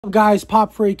Guys,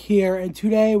 Pop Freak here, and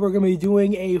today we're going to be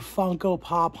doing a Funko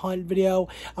Pop hunt video.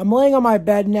 I'm laying on my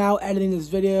bed now editing this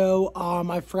video.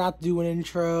 I forgot to do an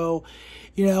intro.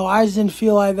 I just didn't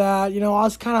feel like that. I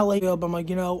was kind of late, but I'm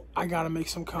like, I got to make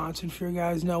some content for you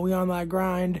guys. We on that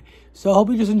grind. So I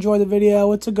hope you just enjoy the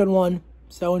video. It's a good one.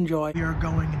 So enjoy. We are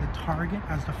going into Target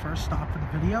as the first stop for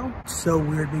the video. It's so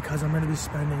weird because I'm going to be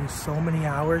spending so many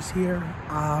hours here.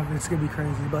 It's going to be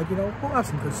crazy, but we'll have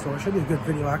some good stories. Should be a good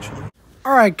video actually.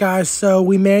 Alright guys, so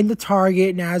we made the Target,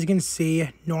 and as you can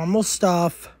see, normal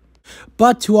stuff.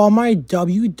 But to all my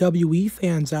WWE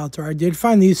fans out there, I did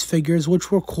find these figures,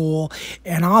 which were cool.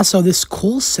 And also this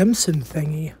cool Simpson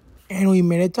thingy. And we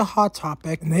made it to Hot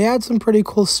Topic, and they had some pretty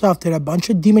cool stuff. They had a bunch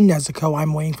of Demon Nezuko.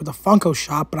 I'm waiting for the Funko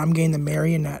shop, but I'm getting the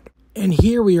Marionette. And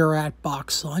here we are at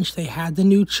Box Lunch. They had the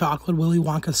new chocolate Willy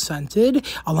Wonka scented,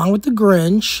 along with the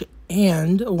Grinch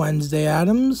and Wednesday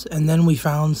Addams. And then we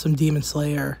found some Demon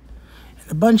Slayer.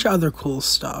 A bunch of other cool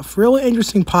stuff. Really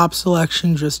interesting pop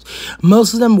selection. Just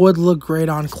most of them would look great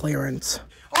on clearance.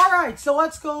 Alright, so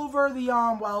let's go over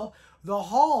the the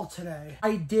haul today.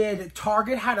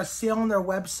 Target had a sale on their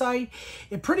website.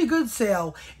 A pretty good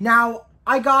sale. Now,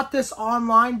 I got this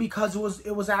online because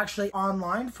it was actually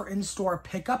online for in-store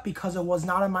pickup because it was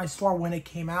not in my store when it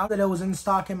came out. That it was in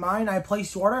stock in mine. I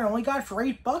placed the order and only got it for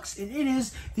 $8, and it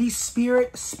is the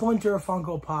Spirit Splinter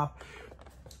Funko Pop.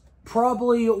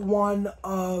 Probably one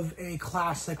of a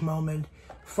classic moment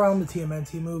from the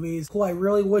TMNT movies. Who I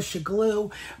really wish it glue,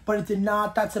 but it did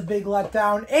not. That's a big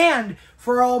letdown. And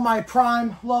for all my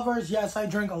Prime lovers, yes, I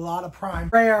drink a lot of Prime.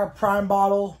 Rare Prime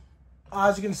bottle.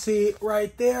 As you can see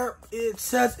right there, it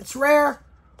says it's rare.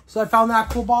 So I found that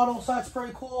cool bottle, so that's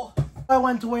pretty cool. I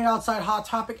went to wait outside Hot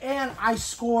Topic, and I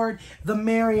scored the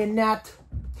Marionette.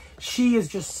 She is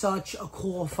just such a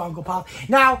cool Funko Pop.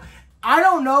 Now, I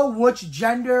don't know which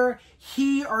gender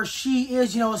he or she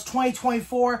is. It's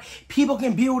 2024. People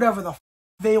can be whatever the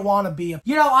they want to be.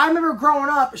 I remember growing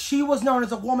up, she was known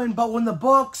as a woman, but when the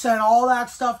books and all that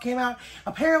stuff came out,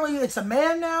 apparently it's a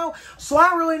man now. So I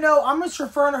don't really know. I'm just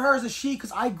referring to her as a she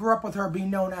because I grew up with her being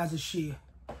known as a she.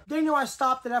 They knew I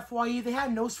stopped at FYE. They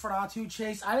had Nosferatu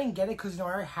Chase. I didn't get it because, I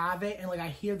already have it. And, I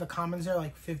hear the comments are,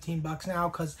 $15 now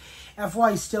because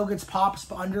FYE still gets pops,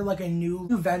 but under, a new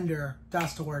vendor.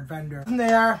 That's the word, vendor. From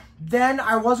there, then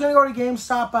I was going to go to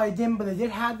GameStop, but I didn't. But they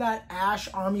did have that Ash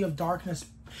Army of Darkness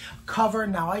cover.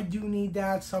 Now, I do need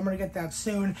that, so I'm going to get that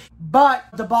soon. But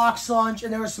the Box Lunch,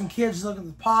 and there were some kids looking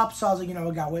at the pop, so I was like,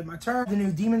 I got to wait my turn. The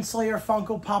new Demon Slayer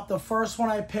Funko Pop, the first one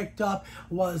I picked up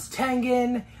was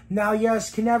Tengen. Now,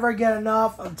 yes, can never get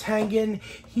enough of Tengen.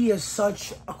 He is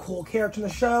such a cool character in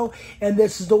the show, and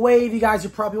this is the wave. You guys are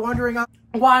probably wondering,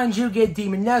 why didn't you get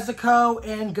Demon Nezuko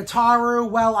and Gataru?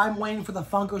 Well, I'm waiting for the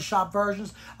Funko Shop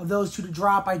versions of those two to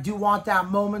drop. I do want that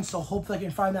moment, so hopefully I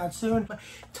can find that soon.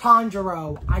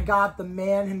 Tanjiro, I got the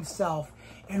man himself.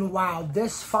 And wow,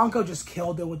 this Funko just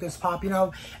killed it with this pop. I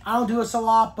don't do this a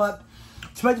lot, but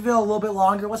to make the video a little bit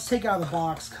longer, let's take it out of the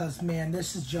box because, man,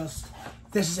 this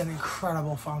is an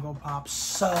incredible Funko Pop.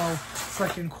 So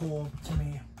freaking cool to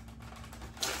me.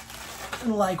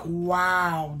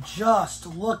 Wow, just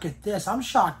look at this. I'm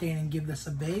shocked they didn't give this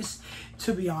a base,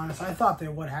 to be honest. I thought they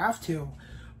would have to,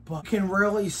 but you can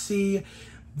really see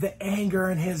the anger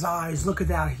in his eyes. Look at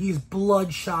that. He's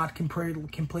bloodshot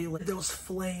completely. Those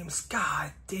flames.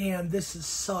 God damn, this is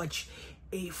such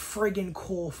a friggin'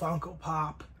 cool Funko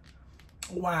Pop.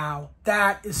 Wow,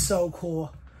 that is so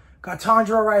cool. Got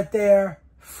Tanjiro right there.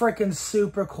 Freaking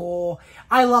super cool.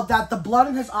 I love that. The blood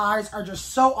in his eyes are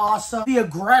just so awesome. The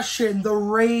aggression, the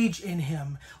rage in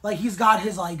him. He's got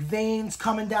his, veins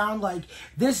coming down.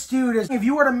 This dude is, if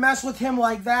you were to mess with him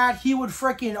like that, he would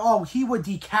freaking, he would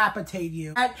decapitate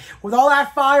you. With all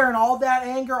that fire and all that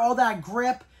anger, all that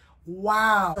grip,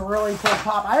 wow. A really cool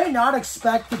pop. I did not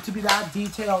expect it to be that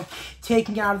detailed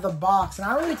taking out of the box. And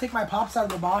I don't really take my pops out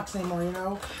of the box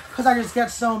anymore, because I just get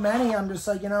so many. I'm just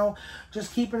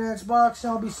just keeping it in its box.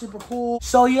 It'll be super cool.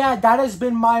 So yeah, that has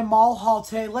been my mall haul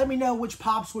today. Let me know which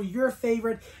pops were your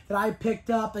favorite that I picked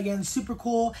up. Again, super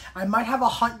cool. I might have a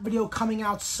hunt video coming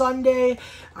out Sunday.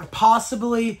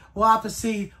 Possibly. We'll have to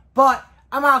see. But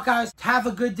I'm out, guys. Have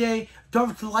a good day. Don't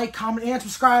forget to like, comment, and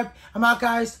subscribe. I'm out,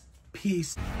 guys.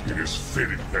 Peace. It is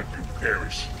fitting that you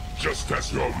perish, just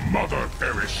as your mother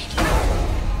perished.